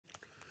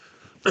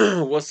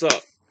What's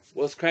up?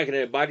 What's cracking,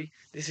 everybody?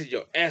 This is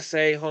your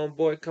SA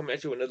homeboy coming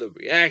at you with another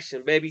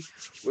reaction, baby.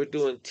 We're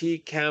doing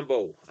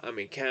CAMBO.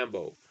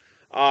 CAMBO.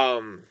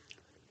 Um,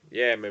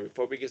 yeah, man.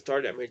 Before we get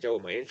started, I'm hitting y'all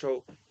with my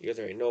intro. You guys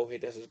already know. Hit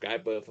that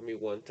subscribe button for me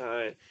one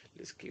time.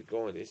 Let's keep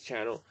going this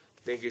channel.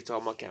 Thank you to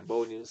all my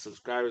Cambodian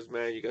subscribers,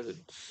 man. You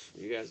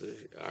guys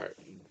are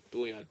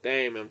doing your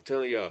thing, man. I'm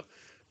telling y'all.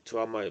 To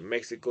all my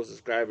Mexico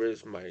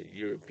subscribers, my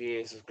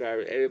European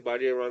subscribers,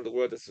 everybody around the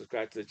world that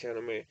subscribe to the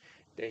channel, man.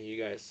 Thank you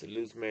guys,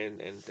 salutes,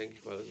 man, and thank you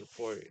for the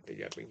support that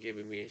y'all been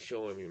giving me and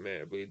showing me,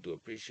 man. I really do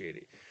appreciate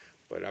it.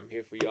 But I'm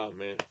here for y'all,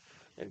 man.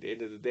 At the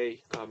end of the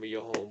day, call me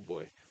your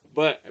homeboy.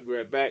 But I'll be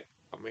right back.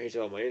 I'm gonna hit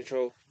y'all on my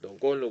intro. Don't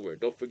go nowhere.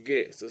 Don't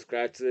forget,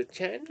 subscribe to the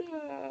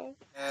channel.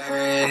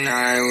 Every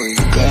night we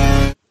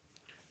go.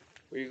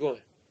 Where you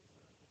going?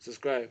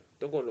 Subscribe.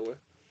 Don't go nowhere.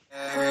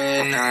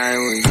 Every night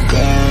we go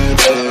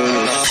to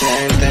the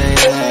same thing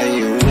that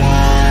you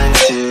want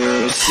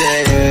to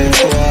say it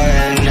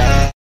for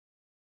enough.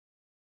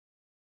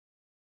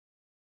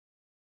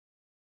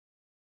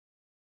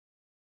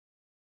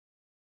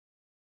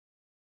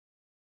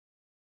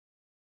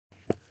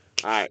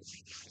 Alright,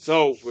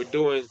 so we're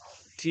doing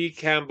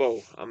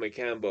CAMBO. I'm a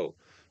CAMBO.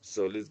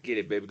 So let's get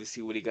it, baby. Let's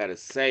see what he got to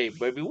say,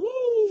 baby.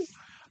 Woo!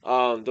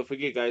 Don't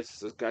forget, guys,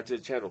 subscribe to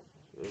the channel.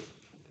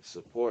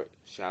 Support.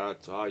 Shout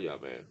out to all y'all,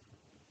 man.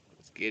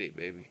 Let's get it,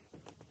 baby.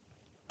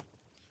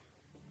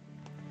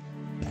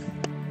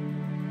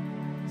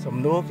 សំ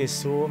ណួរគេ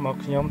សួរមក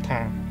ខ្ញុំ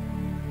ថា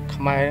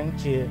ខ្មែរនឹង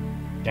ជា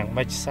យ៉ាង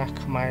ម៉េចសាស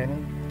ខ្មែរនឹ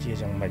ងជា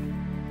យ៉ាងម៉េច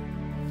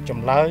ច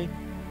ម្លើយ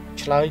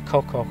ឆ្លើយខុ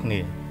សៗគ្នា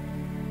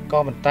ក៏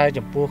ប៉ុន្តែ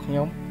ចំពោះខ្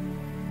ញុំ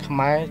ខ្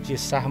មែរជា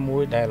សាសមួ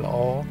យដែលល្អ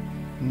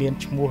មាន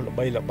ឈ្មោះល្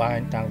បីល្បាញ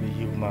តាំងពី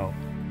យូរមក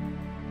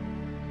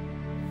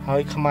ហើ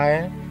យខ្មែរ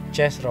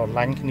ចេះស្រ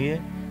ឡាញ់គ្នា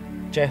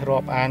ចេះរា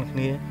ប់អានគ្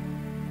នា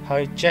ហើ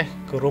យចេះ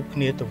គោរពគ្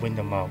នាទៅវិញ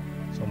ទៅមក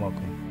សូមអរ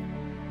គុណ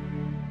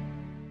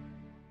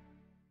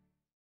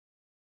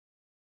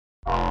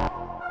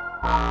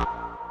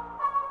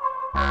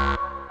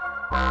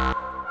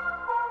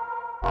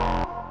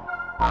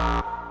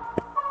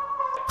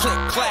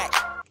Click clack.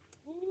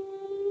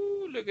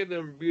 Ooh, look at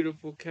them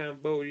beautiful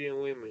Cambodian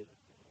women.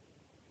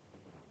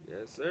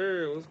 Yes,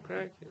 sir. What's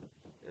cracking?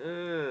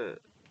 Yeah.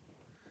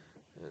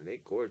 And they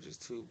gorgeous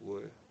too,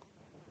 boy.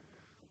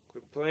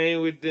 Quit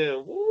playing with them.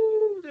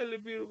 Woo, they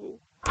look beautiful.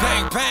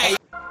 Bang bang.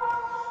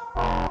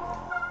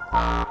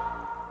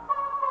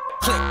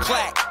 Click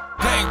clack.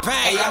 Bang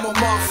bang. Hey, I'm a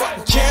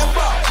motherfucking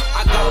Cambo.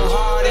 I go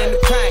hard in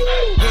the paint.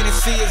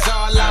 Hennessy is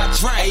all I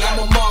drink. Hey, I'm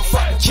a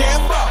motherfucking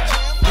Cambo.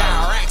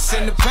 Got racks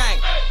in the bank.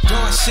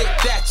 Doing shit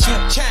that you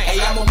can't. Hey,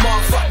 I'm a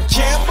motherfucking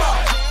Cambo.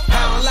 I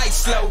don't like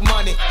slow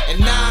money, and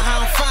now I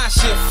don't find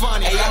shit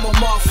funny. Hey, I'm a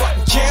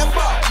motherfucking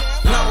Cambo.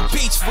 Long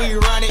Beach, we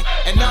run it,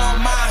 and all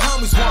my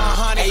homies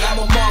 100. Hey, I'm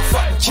a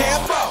motherfucking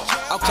Cambo.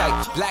 Okay,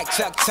 Black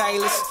Chuck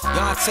Taylors,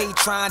 Young T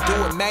try and do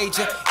it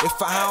major. If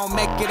I don't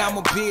make it,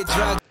 I'ma be a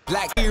drug.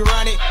 Black we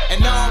run it,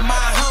 and all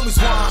my homies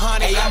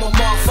 100. Hey, I'm a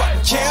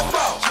motherfucking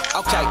Cambo.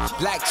 Okay,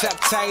 Black Chuck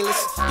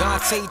Taylors, Young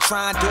T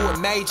try and do it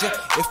major.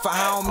 If I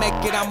don't make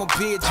it, I'ma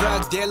be a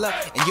drug dealer,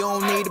 and you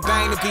don't need a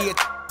bang to be a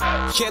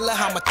killer.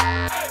 I'm a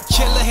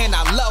killer and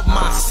I love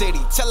my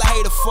city. Tell a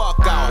hater fuck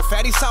off.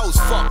 These hoes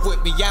fuck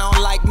with me. I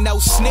don't like no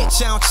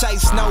snitch. I don't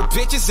chase no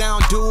bitches. I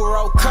don't do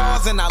road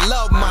cars and I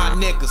love my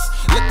niggas.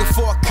 Looking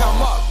for a come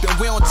up, then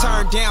we don't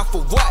turn down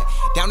for what?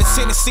 Down in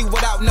Tennessee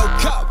without no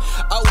cup.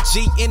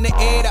 OG in the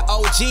air, the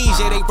OGs,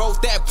 yeah, they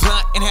wrote that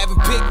blunt. And having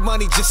big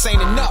money just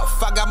ain't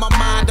enough. I got my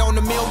mind on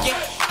the million,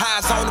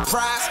 eyes on the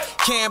prize.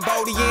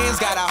 Cambodians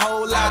got a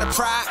whole lot of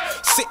pride.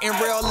 Sitting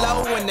real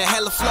low in the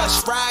hella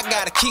flush ride.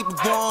 Gotta keep it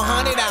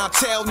 100, I don't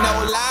tell no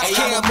lies. Hey,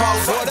 Cambo,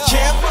 what up?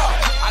 Cambo.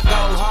 I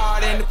go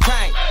hard in the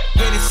paint.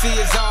 Hennessy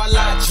is all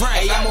I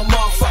drink. Hey, I'm a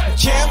motherfucking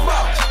Cambo.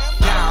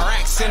 Got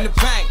racks in the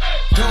bank.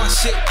 Doing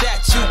shit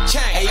that you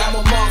can't. Hey, I'm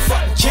a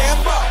motherfucking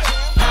Cambo.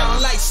 I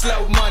don't like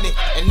slow money,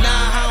 and now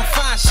I don't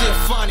find shit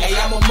funny. Hey,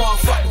 I'm a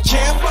motherfucking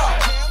Cambo.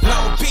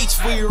 Long Beach,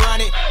 we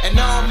run it, and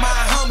all my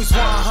homies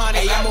 100.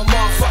 Hey, I'm a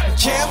motherfucking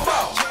Cambo.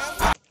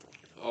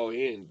 Oh,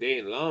 they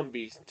in Long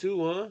Beach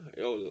too, huh?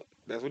 Yo,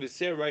 that's what it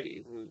said, right?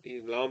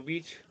 In Long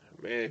Beach,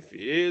 man. If it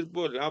is,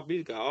 boy, Long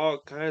Beach got all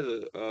kinds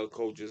of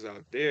coaches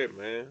out there,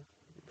 man.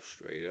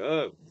 Straight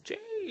up,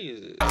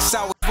 Jesus.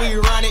 So we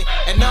run it,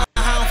 and now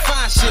I don't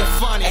find shit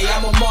funny. Hey,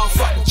 I'm a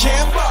motherfucking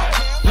Cambo.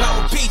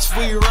 Long Beach,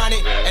 we run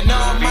it, and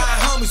all my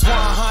homies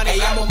 100.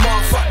 Hey, I'm a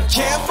motherfucking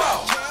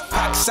Cambo.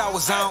 Pockets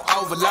always on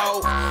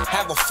overload.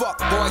 Have a fuck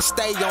boy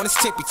stay on his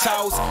tippy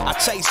toes. I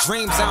chase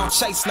dreams, I don't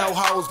chase no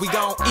hoes. We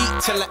gon'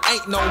 eat till it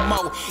ain't no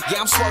more.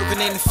 Yeah, I'm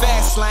swerving in the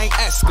fast lane,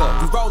 Esker.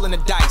 We rolling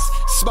the dice.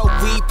 Smoke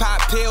weed,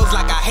 pop pills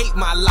like I hate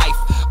my life.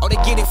 Oh, they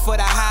get it for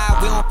the high,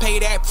 we don't pay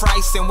that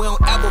price. And we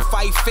don't ever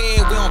fight fair,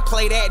 we don't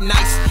play that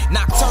nice.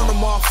 Nocturnal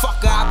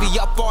motherfucker, I be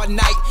up all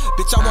night.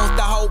 Bitch, I want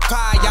the whole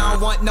pie, I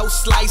don't want no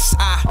slice.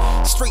 I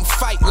street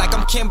fight like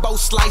I'm Kimbo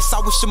Slice.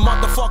 I wish a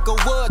motherfucker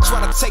would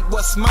try to take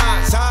what's mine,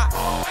 huh?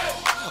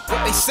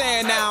 What they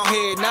saying down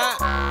here, nah?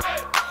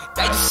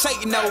 They just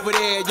hating over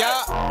there,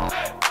 y'all.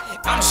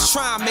 I I'm just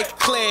trying to make it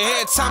clear.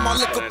 Every time I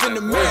look up in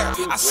the mirror,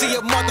 I see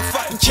a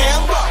motherfucking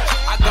Cambo.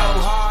 I go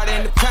hard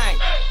in the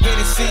paint.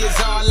 Hennessy is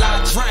all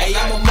I drink. Hey,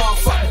 I'm a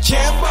motherfucking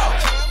Cambo.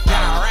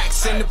 Got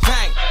racks in the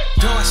bank,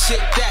 doing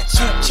shit that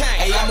you can't.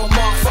 Hey, I'm a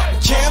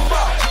motherfucking Cambo.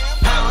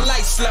 I don't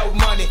like slow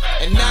money,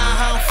 and now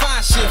I don't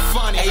find shit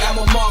funny. Hey, I'm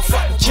a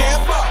motherfucking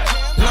Cambo.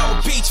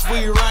 Long Beach,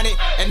 we run it,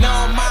 and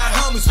all my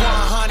homies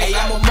 100. Hey,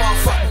 I'm a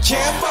motherfucking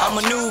Cambo. I'm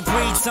a new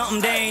breed,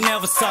 something they ain't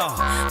never saw.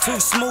 Too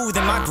smooth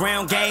in my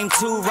ground game,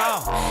 too raw.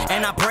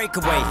 And I break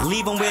away,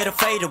 leave them with a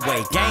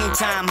fadeaway. Game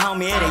time,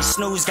 homie, it ain't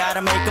snooze,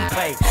 gotta make them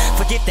pay.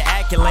 Forget the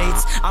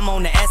accolades, I'm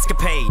on the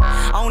escapade.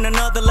 On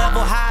another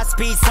level, high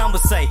speed, some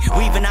would say.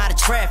 Weaving out of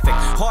traffic,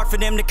 hard for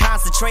them to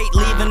concentrate,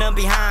 leaving them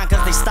behind,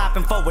 cause they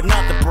stopping for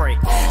another break.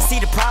 See,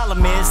 the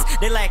problem is,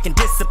 they lacking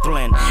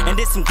discipline. And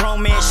this some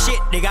grown man shit,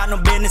 they got no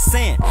business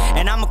in.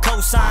 And I'ma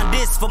co-sign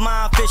this for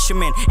my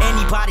fishermen.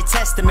 Anybody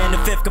testament, the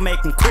fifth can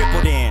make them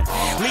crippled in.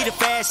 Lead a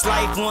fast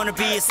life, wanna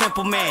be a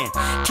simple man.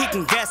 Keep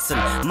them guessing,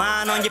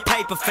 mine on your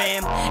paper,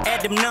 fam.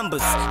 Add them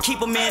numbers, keep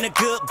them in a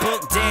good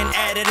book, then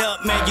add it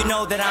up, man, you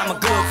know that I'm a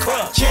good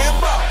crook.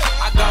 Cambo,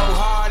 I go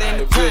hard in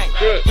the paint.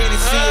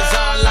 Hennessy is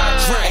all I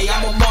drink. Hey,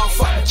 I'm a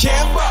motherfucking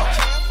Cambo.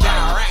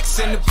 Got racks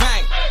in the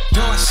bank,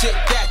 doing shit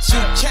that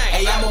you can't.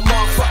 Hey, I'm a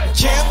motherfucking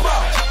Cambo.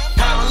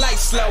 I don't like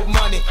slow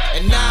money,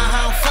 and now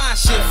I don't find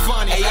shit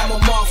funny. Hey, I'm a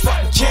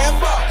motherfucking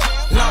Cambo.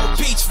 Long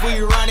Beach, we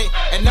run it,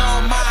 and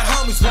all my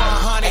homies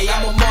 100. Hey,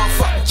 I'm a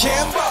motherfucking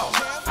Cambo.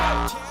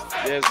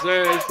 Yes,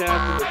 sir. Shout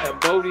out to the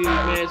Cambodians,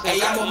 man. Hey,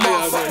 I'm a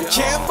motherfucking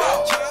Cambo.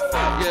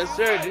 Yes,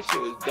 sir. This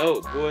shit was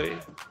dope, boy.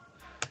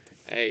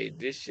 Hey,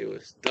 this shit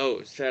was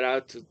dope. Shout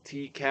out to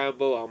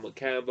CAMBO. I'm a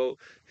CAMBO.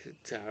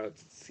 Shout out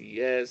to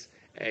CS.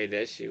 Hey,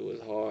 that shit was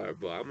hard,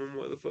 bro. I'm a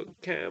motherfucking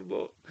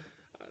CAMBO.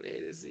 All they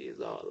had to see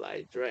is all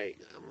like Drake.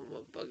 I'm a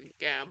motherfucking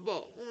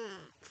CAMBO.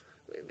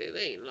 This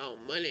ain't no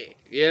money.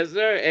 Yes,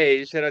 sir.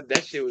 Hey, shout out.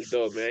 That shit was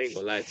dope, man. I ain't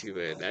gonna lie to you,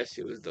 man. That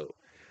shit was dope.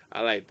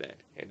 I like that.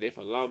 And then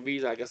for Long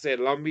Beach, like I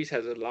said, Long Beach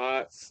has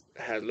lots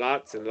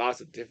and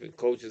lots of different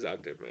coaches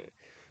out there, man.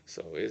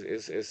 So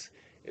it's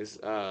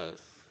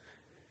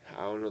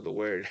I don't know the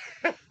word.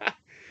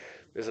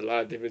 There's a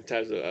lot of different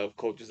types of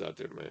coaches out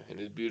there, man, and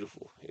it's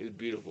beautiful. It's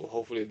beautiful.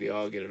 Hopefully they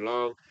all get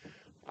along.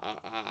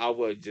 I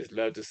would just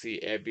love to see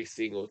every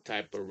single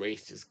type of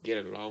race just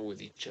get along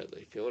with each other.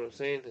 You feel what I'm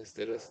saying?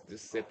 Instead of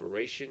this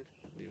separation,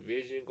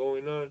 division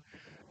going on,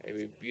 it'd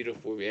be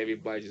beautiful if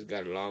everybody just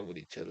got along with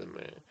each other,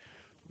 man.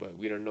 But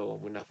we don't know.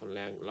 We're not from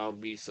Long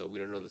Beach, so we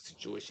don't know the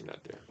situation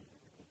out there.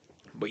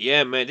 But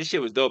yeah, man, this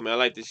shit was dope, man. I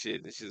like this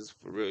shit. This shit is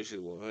for real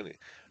shit 100.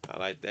 I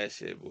like that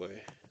shit,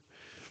 boy.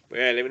 But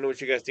yeah, let me know what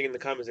you guys think in the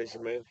comment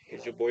section, man.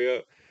 Hit your boy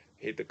up.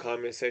 Hit the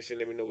comment section.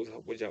 Let me know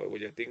what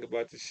y'all think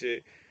about this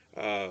shit.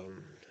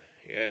 Um,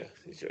 yeah,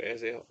 it's your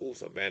ass. Ooh,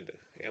 some Banda.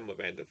 Yeah, I'm a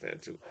Banda fan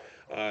too.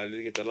 Let's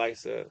get the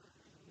likes up.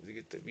 Let's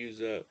get the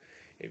views up.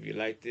 If you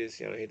like this,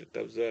 you know, hit the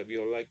thumbs up. If you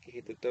don't like it,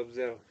 hit the thumbs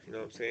down. You know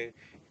what I'm saying?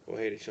 Go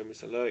ahead and show me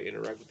some love.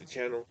 Interact with the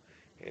channel.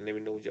 And let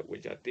me know what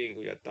y'all think,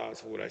 what y'all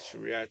thoughts, what I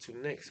should react to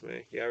next,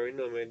 man. You already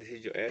know, man. This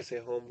is your ass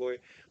homeboy.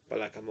 But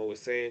like I'm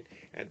always saying,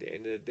 at the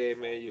end of the day,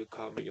 man, you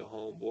call me your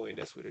homeboy, and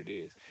that's what it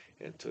is.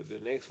 Until the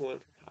next one,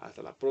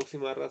 hasta la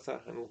próxima,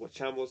 raza. Nos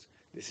guachamos.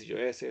 This is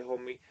your ass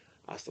homie.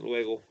 Hasta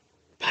luego.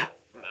 Pow.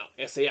 I'm out.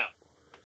 S.A. out.